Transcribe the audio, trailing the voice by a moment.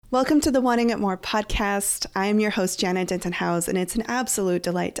Welcome to the Wanting It More podcast. I'm your host, Jana Denton House, and it's an absolute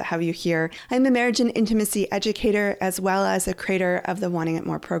delight to have you here. I'm a marriage and intimacy educator, as well as a creator of the Wanting It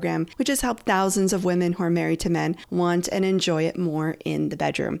More program, which has helped thousands of women who are married to men want and enjoy it more in the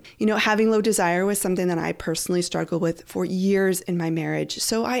bedroom. You know, having low desire was something that I personally struggled with for years in my marriage,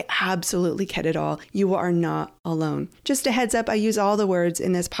 so I absolutely get it all. You are not alone. Just a heads up, I use all the words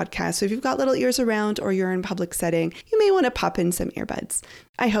in this podcast, so if you've got little ears around or you're in public setting, you may want to pop in some earbuds.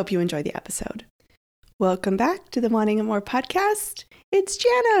 I hope you enjoy the episode. Welcome back to the Wanting It More podcast. It's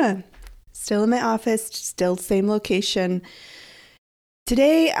Jana. Still in my office, still same location.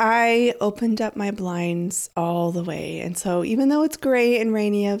 Today I opened up my blinds all the way. And so even though it's gray and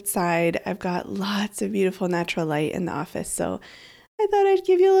rainy outside, I've got lots of beautiful natural light in the office. So I thought I'd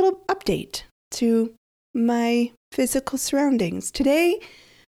give you a little update to my physical surroundings. Today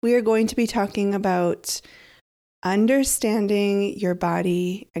we are going to be talking about understanding your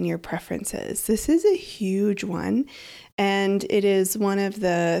body and your preferences. This is a huge one, and it is one of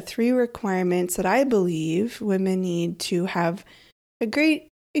the 3 requirements that I believe women need to have a great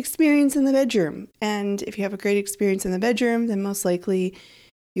experience in the bedroom. And if you have a great experience in the bedroom, then most likely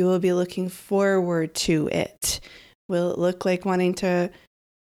you will be looking forward to it. Will it look like wanting to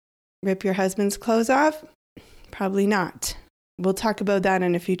rip your husband's clothes off? Probably not. We'll talk about that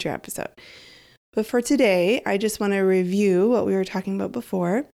in a future episode. But for today, I just want to review what we were talking about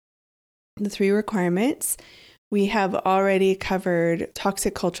before, the 3 requirements. We have already covered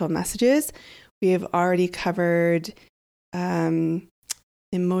toxic cultural messages. We have already covered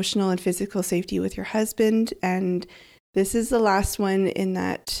emotional and physical safety with your husband. And this is the last one in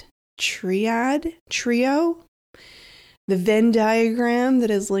that trio, the Venn diagram that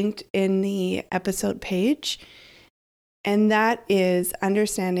is linked in the episode page. And that is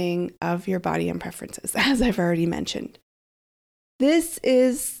understanding of your body and preferences, as I've already mentioned. This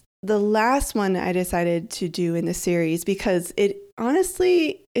is the last one I decided to do in the series because it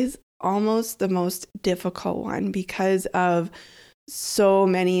honestly is almost the most difficult one because of so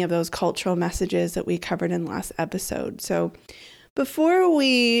many of those cultural messages that we covered in the last episode. So before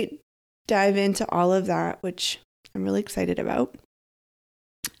we dive into all of that, which I'm really excited about,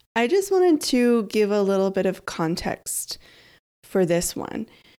 I just wanted to give a little bit of context for this one.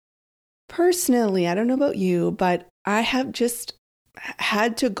 Personally, I don't know about you, but I have just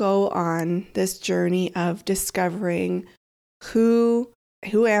had to go on this journey of discovering who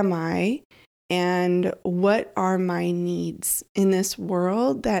am I and what are my needs in this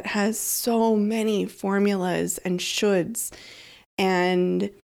world that has so many formulas and shoulds and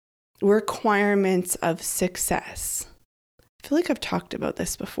requirements of success. I feel like I've talked about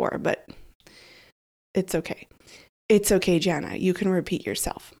this before, but it's okay. It's okay, Jana. You can repeat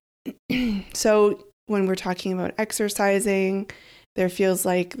yourself. So when we're talking about exercising, there feels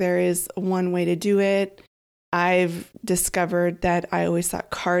like there is one way to do it. I've discovered that I always thought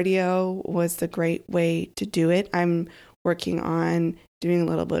cardio was the great way to do it. I'm working on doing a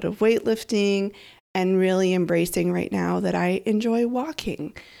little bit of weightlifting and really embracing right now that I enjoy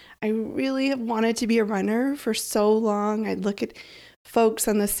walking. I really have wanted to be a runner for so long. I'd look at folks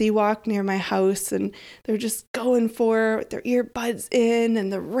on the Seawalk near my house and they're just going for it with their earbuds in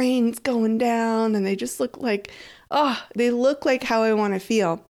and the rain's going down and they just look like, they look like how I want to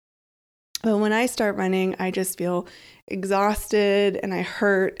feel. But when I start running, I just feel exhausted and I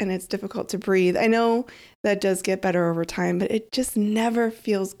hurt and it's difficult to breathe. I know that does get better over time, but it just never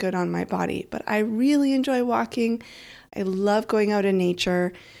feels good on my body. But I really enjoy walking. I love going out in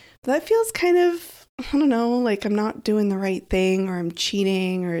nature. That feels kind of, I don't know, like I'm not doing the right thing or I'm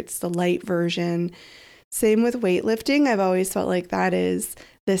cheating or it's the light version. Same with weightlifting. I've always felt like that is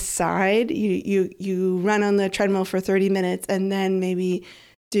this side. You run on the treadmill for 30 minutes and then maybe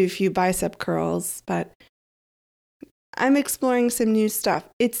do a few bicep curls, but I'm exploring some new stuff.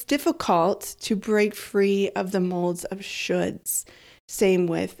 It's difficult to break free of the molds of shoulds. Same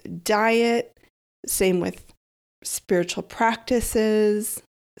with diet, same with spiritual practices,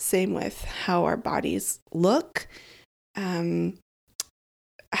 same with how our bodies look,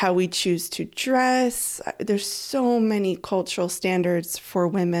 how we choose to dress. There's so many cultural standards for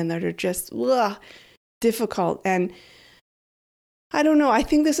women that are just difficult. And I don't know, I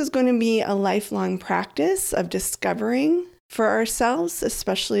think this is going to be a lifelong practice of discovering for ourselves,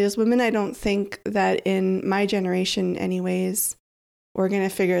 especially as women. I don't think that in my generation anyways, we're going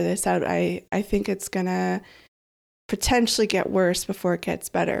to figure this out. I think it's going to potentially get worse before it gets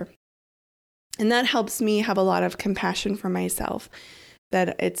better. And that helps me have a lot of compassion for myself,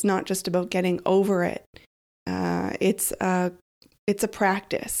 that it's not just about getting over it. It's a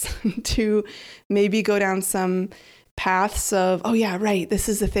practice to maybe go down some paths of, oh yeah, right, this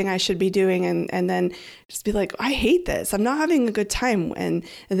is the thing I should be doing. And then just be like, I hate this. I'm not having a good time. And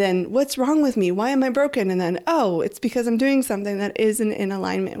then what's wrong with me? Why am I broken? And then, oh, it's because I'm doing something that isn't in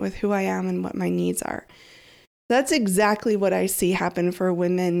alignment with who I am and what my needs are. That's exactly what I see happen for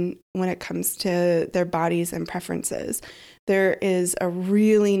women when it comes to their bodies and preferences. There is a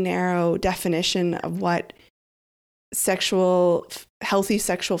really narrow definition of what healthy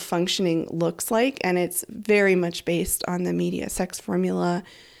sexual functioning looks like, and it's very much based on the media sex formula.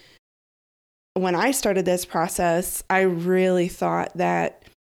 When I started this process, I really thought that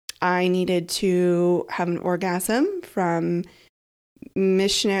I needed to have an orgasm from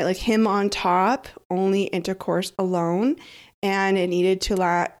missionary, like him on top, only intercourse alone, and it needed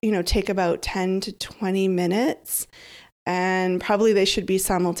to take about 10 to 20 minutes. And probably they should be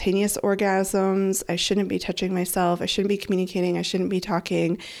simultaneous orgasms. I shouldn't be touching myself. I shouldn't be communicating. I shouldn't be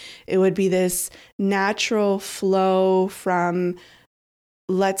talking. It would be this natural flow from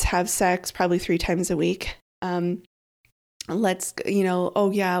let's have sex probably 3 times a week. Let's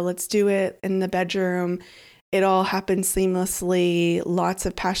do it in the bedroom. It all happens seamlessly. Lots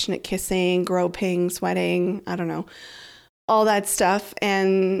of passionate kissing, groping, sweating. I don't know, all that stuff.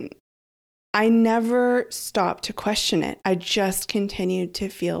 And I never stopped to question it. I just continued to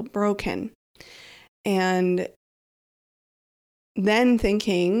feel broken. And then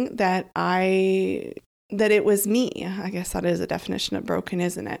thinking that it was me. I guess that is a definition of broken,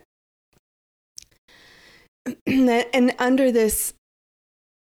 isn't it? And under this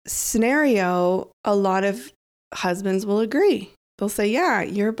scenario, a lot of husbands will agree. They'll say, yeah,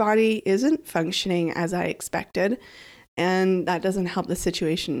 your body isn't functioning as I expected. And that doesn't help the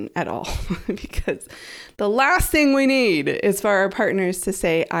situation at all, because the last thing we need is for our partners to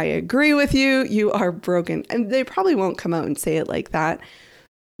say, I agree with you, you are broken. And they probably won't come out and say it like that,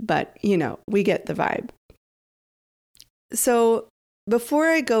 but we get the vibe. So before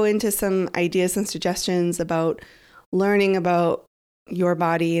I go into some ideas and suggestions about learning about your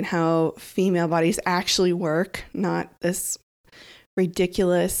body and how female bodies actually work, not this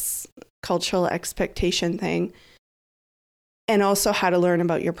ridiculous cultural expectation thing, and also how to learn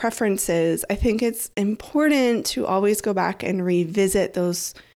about your preferences, I think it's important to always go back and revisit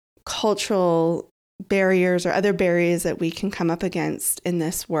those cultural barriers or other barriers that we can come up against in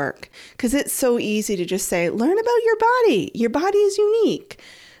this work. Because it's so easy to just say, learn about your body. Your body is unique.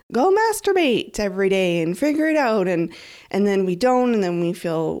 Go masturbate every day and figure it out. And then we don't, and then we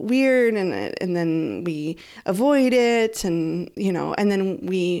feel weird, and then we avoid it, and then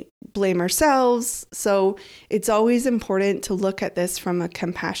we blame ourselves. So it's always important to look at this from a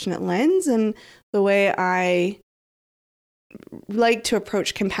compassionate lens. And the way I like to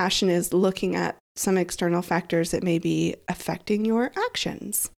approach compassion is looking at some external factors that may be affecting your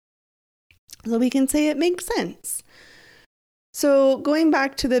actions, so we can say it makes sense. So going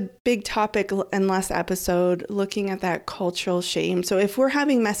back to the big topic in last episode, looking at that cultural shame. So if we're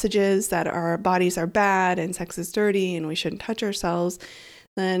having messages that our bodies are bad and sex is dirty and we shouldn't touch ourselves,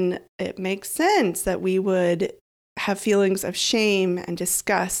 then it makes sense that we would have feelings of shame and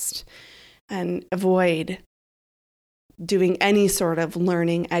disgust and avoid doing any sort of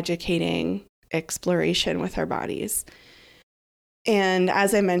learning, educating, exploration with our bodies. And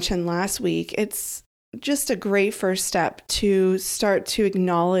as I mentioned last week, it's just a great first step to start to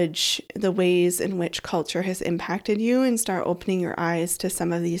acknowledge the ways in which culture has impacted you and start opening your eyes to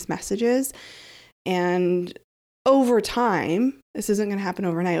some of these messages. And over time, this isn't going to happen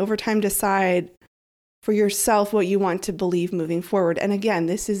overnight, over time, decide for yourself what you want to believe moving forward. And again,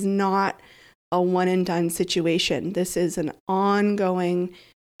 this is not a one and done situation. This is an ongoing,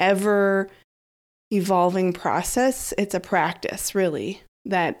 ever evolving process. It's a practice, really,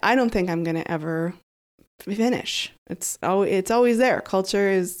 that I don't think I'm going to ever finish. It's always there. Culture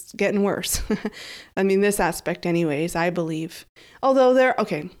is getting worse. I mean, this aspect anyways, I believe. Although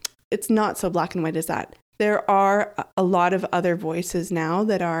it's not so black and white as that. There are a lot of other voices now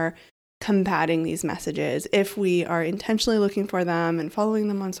that are combating these messages if we are intentionally looking for them and following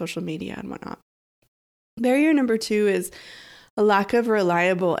them on social media and whatnot. Barrier number 2 is a lack of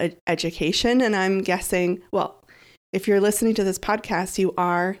reliable education. And I'm guessing, if you're listening to this podcast, you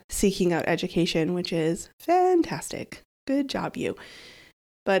are seeking out education, which is fantastic. Good job, you.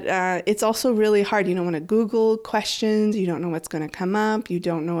 But it's also really hard. You don't want to Google questions. You don't know what's going to come up. You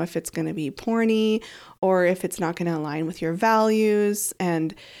don't know if it's going to be porny or if it's not going to align with your values.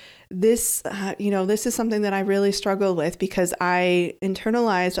 And this, this is something that I really struggled with because I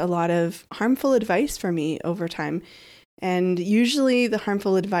internalized a lot of harmful advice for me over time. And usually the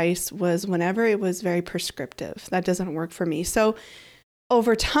harmful advice was whenever it was very prescriptive. That doesn't work for me. So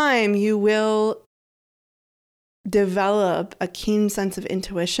over time, you will develop a keen sense of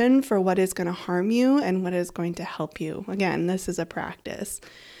intuition for what is going to harm you and what is going to help you. Again, this is a practice.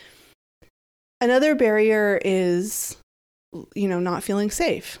 Another barrier is, not feeling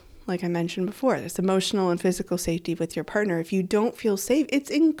safe. Like I mentioned before, this emotional and physical safety with your partner. If you don't feel safe, it's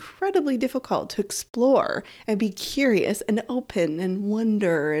incredibly difficult to explore and be curious and open and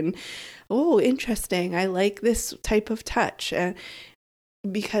wonder and, oh, interesting. I like this type of touch.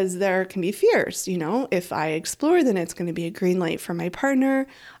 Because there can be fears, if I explore, then it's going to be a green light for my partner.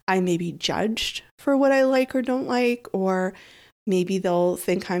 I may be judged for what I like or don't like, or maybe they'll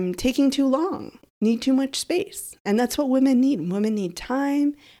think I'm taking too long, need too much space. And that's what women need. Women need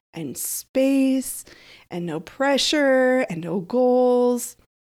time and space and no pressure and no goals.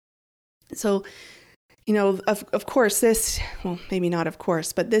 So, of course, maybe not of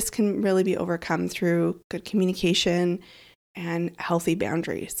course, but this can really be overcome through good communication and healthy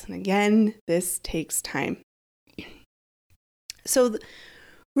boundaries. And again, this takes time. So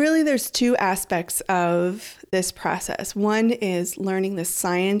really, there's two aspects of this process. One is learning the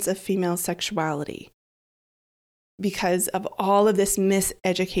science of female sexuality, because of all of this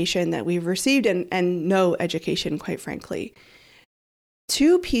miseducation that we've received and no education, quite frankly.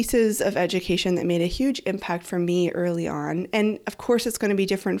 Two pieces of education that made a huge impact for me early on, and of course it's going to be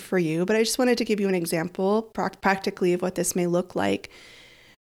different for you, but I just wanted to give you an example practically of what this may look like.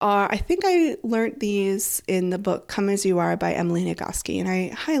 I think I learned these in the book Come As You Are by Emily Nagoski, and I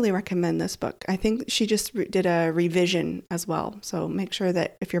highly recommend this book. I think she just did a revision as well, so make sure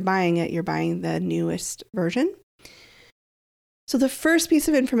that if you're buying it, you're buying the newest version. So the first piece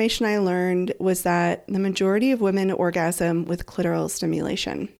of information I learned was that the majority of women orgasm with clitoral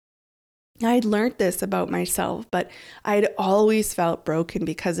stimulation. I'd learned this about myself, but I'd always felt broken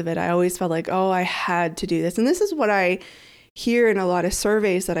because of it. I always felt like, oh, I had to do this. And this is what I hear in a lot of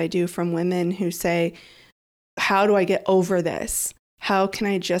surveys that I do from women who say, how do I get over this? How can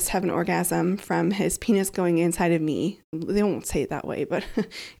I just have an orgasm from his penis going inside of me? They won't say it that way, but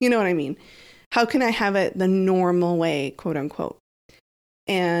you know what I mean. How can I have it the normal way, quote unquote?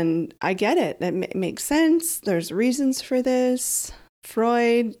 And I get it. That makes sense. There's reasons for this.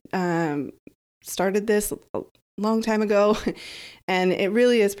 Freud started this a long time ago, and it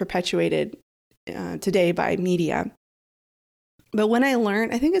really is perpetuated today by media. But when I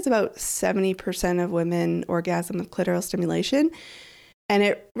learned, I think it's about 70% of women orgasm with clitoral stimulation. And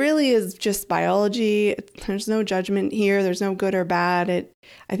it really is just biology. There's no judgment here. There's no good or bad.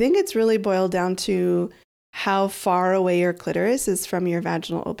 I think it's really boiled down to how far away your clitoris is from your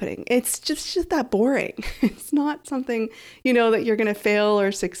vaginal opening. It's just that boring. It's not something, that you're going to fail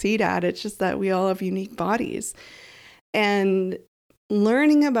or succeed at. It's just that we all have unique bodies. And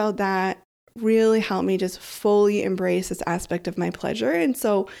learning about that really helped me just fully embrace this aspect of my pleasure. And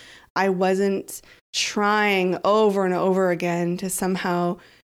so I wasn't trying over and over again to somehow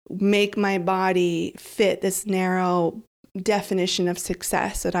make my body fit this narrow definition of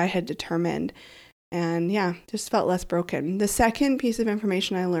success that I had determined. And just felt less broken. The second piece of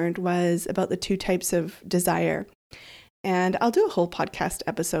information I learned was about the two types of desire. And I'll do a whole podcast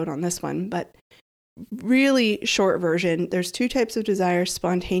episode on this one, but really short version, there's two types of desire,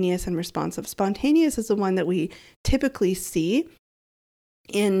 spontaneous and responsive. Spontaneous is the one that we typically see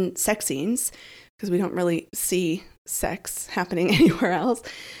in sex scenes, because we don't really see sex happening anywhere else.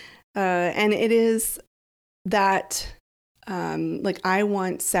 And it is that I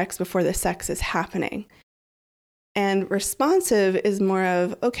want sex before the sex is happening. And responsive is more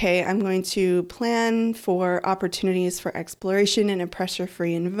of, okay, I'm going to plan for opportunities for exploration in a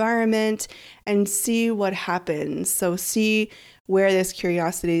pressure-free environment and see what happens. So see where this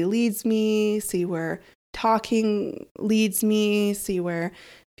curiosity leads me, see where talking leads me, see where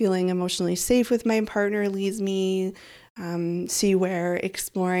feeling emotionally safe with my partner leads me, see where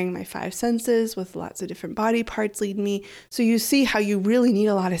exploring my five senses with lots of different body parts lead me. So you see how you really need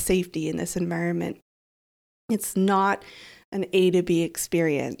a lot of safety in this environment. It's not an A to B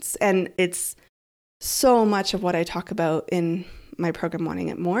experience. And it's so much of what I talk about in my program, Wanting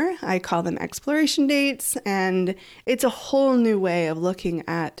It More. I call them exploration dates. And it's a whole new way of looking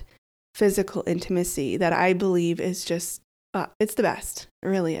at physical intimacy that I believe is just, it's the best. It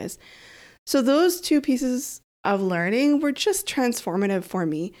really is. So those two pieces of learning were just transformative for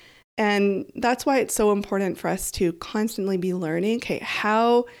me. And that's why it's so important for us to constantly be learning, okay,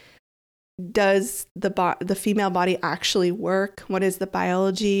 how does the female body actually work? What is the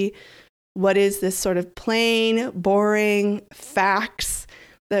biology? What is this sort of plain, boring facts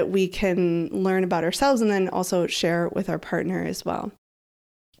that we can learn about ourselves and then also share with our partner as well?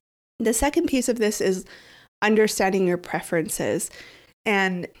 The second piece of this is understanding your preferences.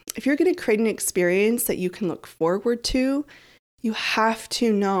 And if you're going to create an experience that you can look forward to, you have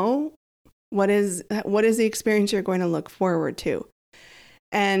to know what is the experience you're going to look forward to.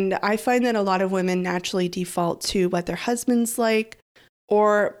 And I find that a lot of women naturally default to what their husband's like,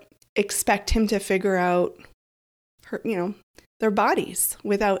 or expect him to figure out their bodies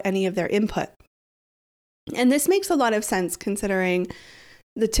without any of their input. And this makes a lot of sense considering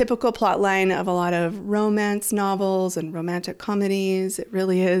the typical plot line of a lot of romance novels and romantic comedies. It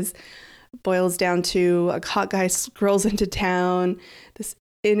really boils down to a hot guy scrolls into town. This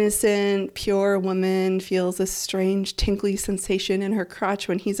innocent, pure woman feels a strange tinkly sensation in her crotch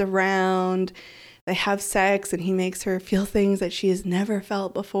when he's around. They have sex and he makes her feel things that she has never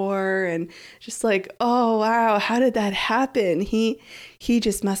felt before. And just like, oh, wow, how did that happen? He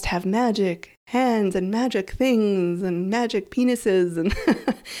just must have magic hands and magic things and magic penises. And,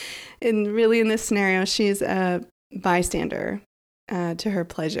 and really in this scenario, she's a bystander to her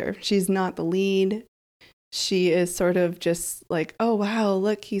pleasure. She's not the lead. She is sort of just like, oh, wow,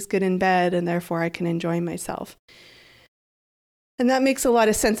 look, he's good in bed and therefore I can enjoy myself. And that makes a lot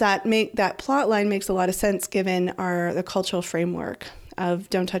of sense. That plot line makes a lot of sense given the cultural framework of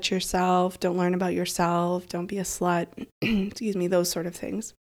don't touch yourself, don't learn about yourself, don't be a slut, excuse me, those sort of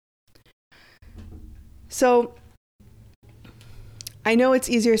things. So I know it's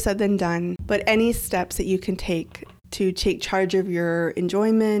easier said than done, but any steps that you can take to take charge of your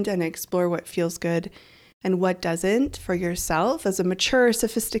enjoyment and explore what feels good and what doesn't for yourself as a mature,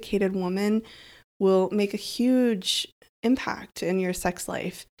 sophisticated woman will make a huge impact in your sex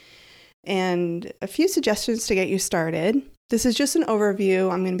life. And a few suggestions to get you started. This is just an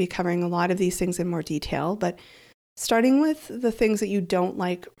overview. I'm going to be covering a lot of these things in more detail, but starting with the things that you don't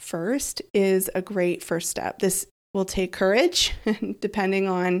like first is a great first step. This will take courage, depending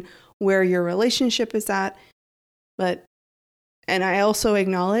on where your relationship is at. And I also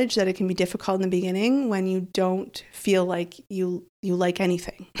acknowledge that it can be difficult in the beginning when you don't feel like you like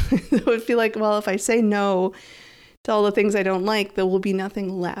anything. It would feel like, well, if I say no to all the things I don't like, there will be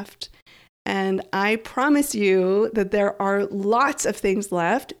nothing left. And I promise you that there are lots of things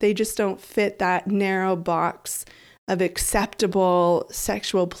left. They just don't fit that narrow box of acceptable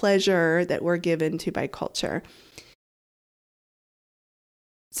sexual pleasure that we're given to by culture.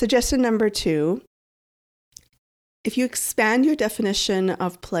 Suggestion number 2. If you expand your definition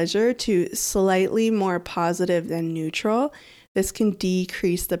of pleasure to slightly more positive than neutral, this can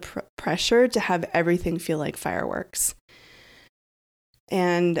decrease the pressure to have everything feel like fireworks.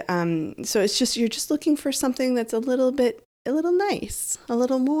 And so you're just looking for something that's a little nice, a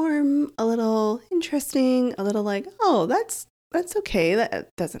little warm, a little interesting, a little like, oh, that's okay.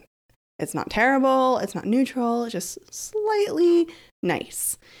 It's not terrible. It's not neutral. It's just slightly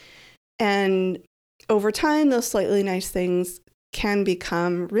nice. And over time, those slightly nice things can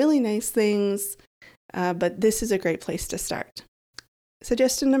become really nice things, but this is a great place to start.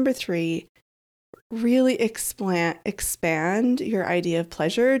 Suggestion number 3, really expand your idea of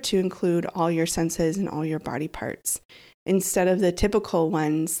pleasure to include all your senses and all your body parts, instead of the typical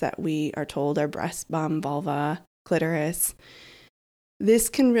ones that we are told are breast, bum, vulva, clitoris. This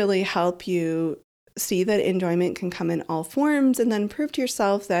can really help you see that enjoyment can come in all forms, and then prove to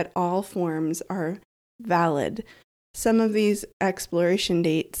yourself that all forms are valid. Some of these exploration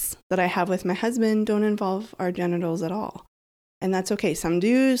dates that I have with my husband don't involve our genitals at all. And that's okay. Some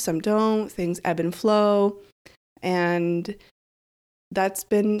do, some don't. Things ebb and flow. And that's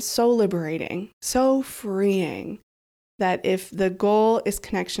been so liberating, so freeing, that if the goal is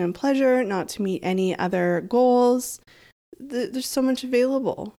connection and pleasure, not to meet any other goals, there's so much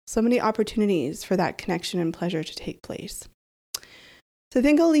available, so many opportunities for that connection and pleasure to take place. So I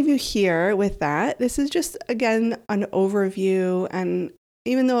think I'll leave you here with that. This is just, again, an overview. And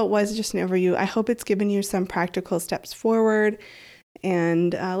even though it was just an overview, I hope it's given you some practical steps forward.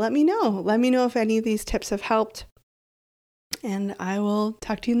 And let me know. Let me know if any of these tips have helped. And I will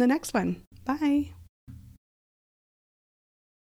talk to you in the next one. Bye.